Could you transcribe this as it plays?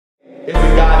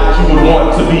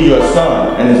want to be your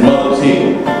son, and his mother's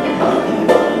here.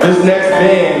 This next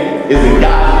man is a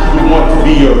guy that you would want to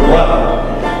be your brother.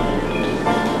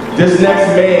 This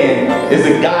next man is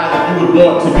a guy that you would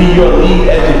want to be your lead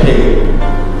educator.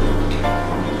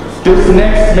 This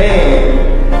next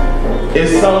man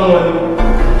is someone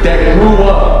that grew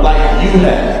up like you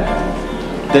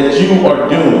have, that you are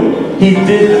doing. He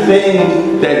did the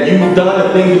things that you've done,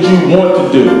 the things that you want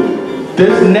to do.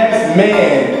 This next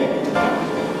man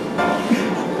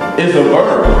is a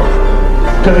verb,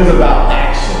 because it's about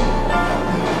action.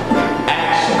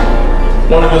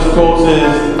 Action. One of his quotes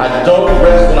is, I don't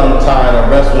rest when I'm tired, I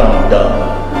rest when I'm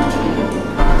done.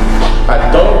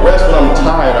 I don't rest when I'm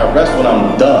tired, I rest when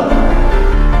I'm done.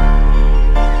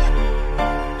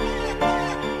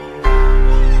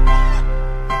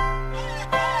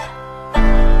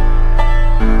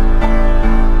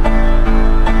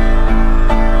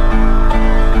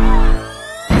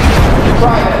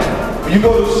 When you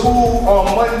go to school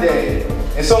on Monday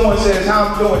and someone says, how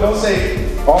I'm doing, don't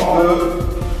say, oh, I'm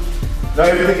good. No,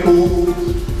 everything cool.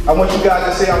 I want you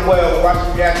guys to say I'm well. Watch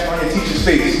the reaction on your teacher's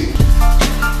face.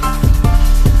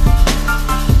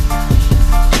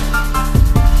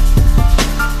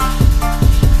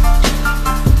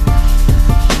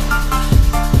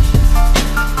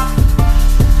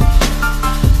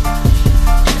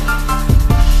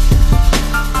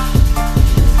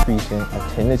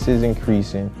 Attendance is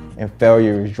increasing and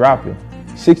failure is dropping.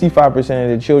 65%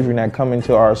 of the children that come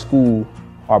into our school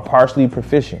are partially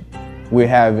proficient. We're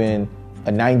having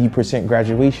a 90%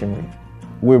 graduation rate.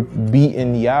 We're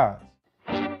beating the odds.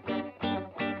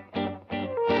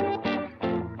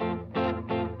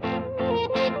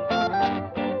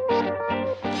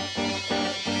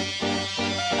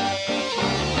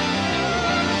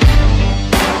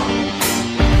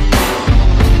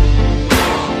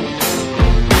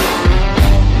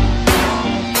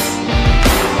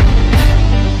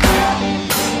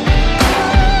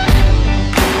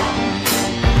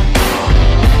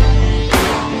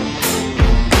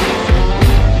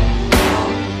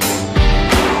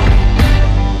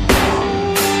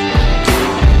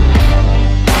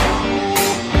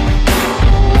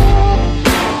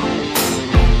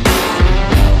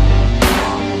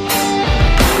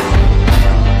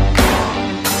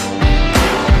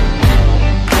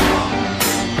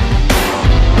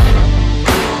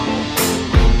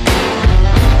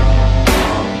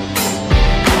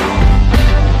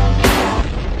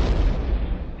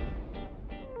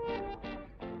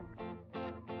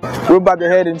 We're about to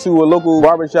head into a local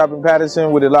barbershop in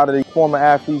Patterson with a lot of the former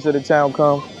athletes of the town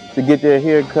come to get their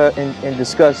hair cut and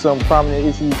discuss some prominent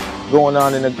issues going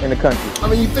on in the country. I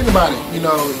mean, you think about it, you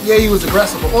know, yeah, he was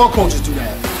aggressive, but all coaches do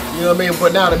that. You know what I mean?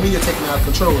 But now the media taking out of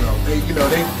control though.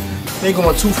 They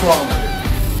going too far with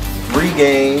it. 3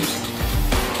 games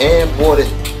and brought it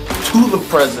to the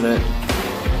president.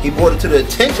 He brought it to the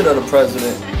attention of the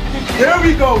president. There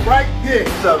we go, right here.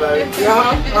 What's up, man?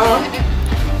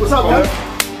 What's up, man?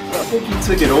 I think he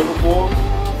took it overboard,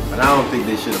 but I don't think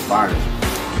they should have fired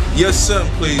him. Your son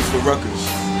plays for Rutgers,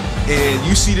 and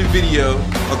you see the video,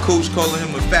 a coach calling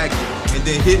him a faggot, and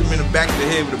then hit him in the back of the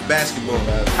head with a basketball.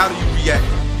 How do you react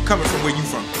coming from where you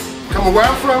from? Coming where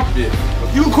I'm from? Yeah.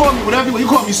 You can call me whatever you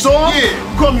call me soft. Yeah.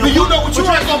 You call me. You know what you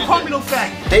ain't gonna call me no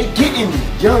faggot. They getting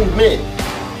young men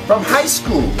from high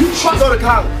school. You try to go to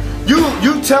college.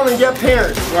 You telling your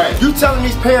parents, right? You telling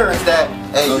these parents that,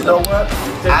 hey, you know what?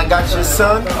 I got your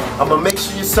son. I'm gonna make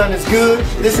sure your son is good.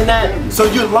 This and that. So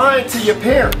you're lying to your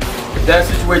parents. If that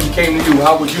situation came to you,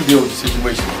 how would you deal with the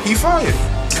situation? He fired.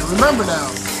 And remember now,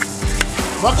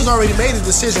 Rutgers already made a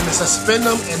decision to suspend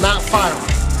him and not fire him.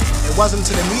 It wasn't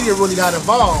until the media really got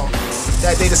involved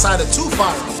that they decided to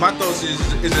fire him. My thoughts is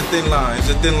a thin line. It's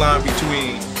a thin line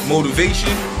between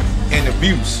motivation and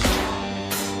abuse.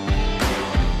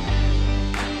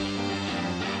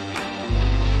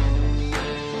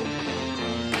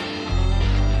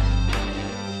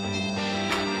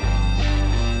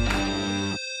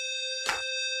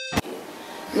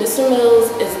 Mr.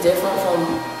 Mills is different from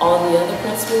all the other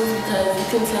principals because you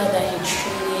can tell that he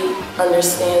truly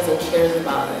understands and cares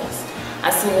about us. I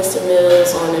see Mr.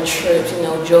 Mills on the trips, you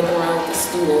know, joking around with the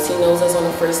students. He knows us on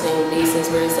a first name basis,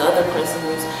 whereas the other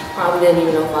principals probably didn't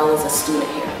even know if I was a student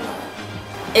here or not.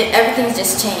 Everything's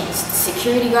just changed. The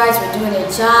security guards were doing their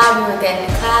job, we were getting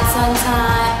to class on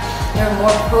time, there were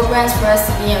more programs for us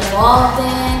to be involved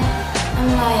in. I'm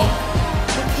like,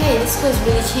 okay, this was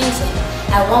really changing.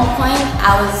 At one point,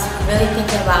 I was really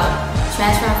thinking about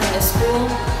transferring from the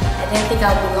school. I didn't think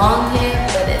I belonged here,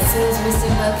 but as soon as Mr.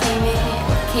 Will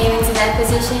came into that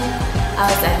position,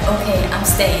 I was like, okay, I'm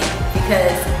staying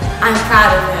because I'm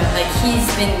proud of him. Like, he's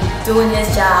been doing his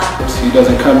job. He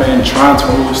doesn't come in trying to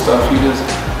rule stuff. He just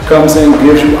comes in,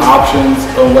 gives you options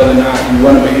of whether or not you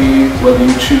want to behave, whether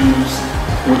you choose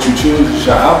what you choose is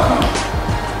your outcome.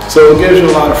 So it gives you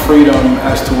a lot of freedom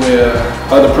as to where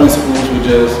other principals were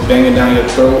just banging down your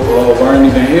throat or weren't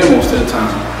even here most of the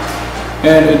time.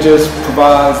 And it just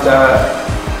provides that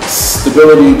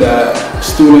stability that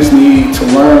students need to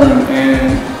learn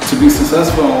and to be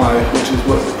successful in life, which is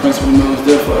what Principal Mills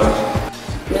did for us.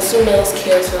 Mr. Mills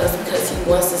cares for us because he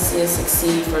wants to see us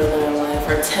succeed further in life.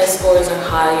 Our test scores are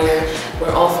higher.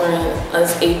 We're offering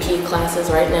us AP classes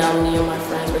right now. Me and my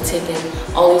friends, we're taking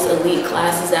all these elite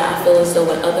classes that I feel as though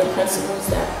with other principals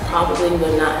that probably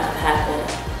would not have happened.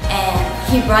 And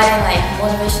he brought in like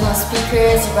motivational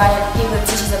speakers. He brought in people to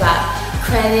teach us about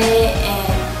credit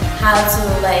and how to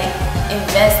like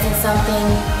invest in something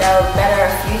that will better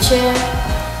our future.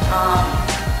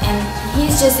 And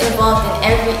he's just involved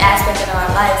in every aspect of our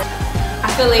life.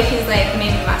 I feel like he's like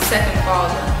maybe my second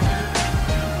father,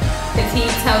 because he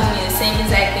tells me the same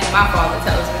exact thing my father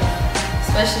tells me,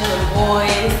 especially with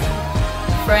boys,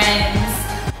 friends.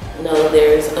 No,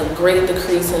 there's a great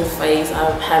decrease in fights.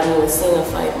 I haven't even seen a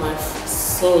fight my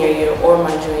senior year or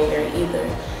my junior year either.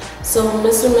 So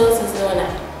Mr. Mills is doing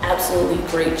an absolutely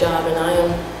great job, and I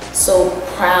am so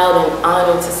proud and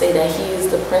honored to say that he is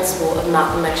the principal of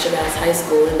Malcolm X Shabazz High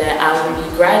School, and that I will be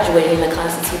graduating in the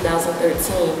class of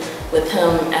 2013 with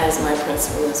him as my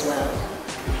principal as well.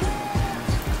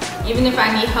 Even if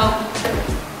I need help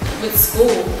with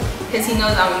school, because he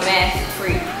knows I'm a math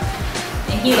freak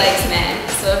and he likes math,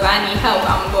 so if I need help,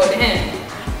 I'm gonna go to him.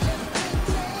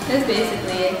 That's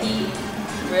basically it. He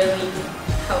really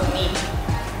helped me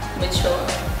mature.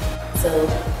 So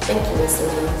thank you, Mr.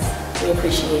 Mills. We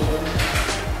appreciate you.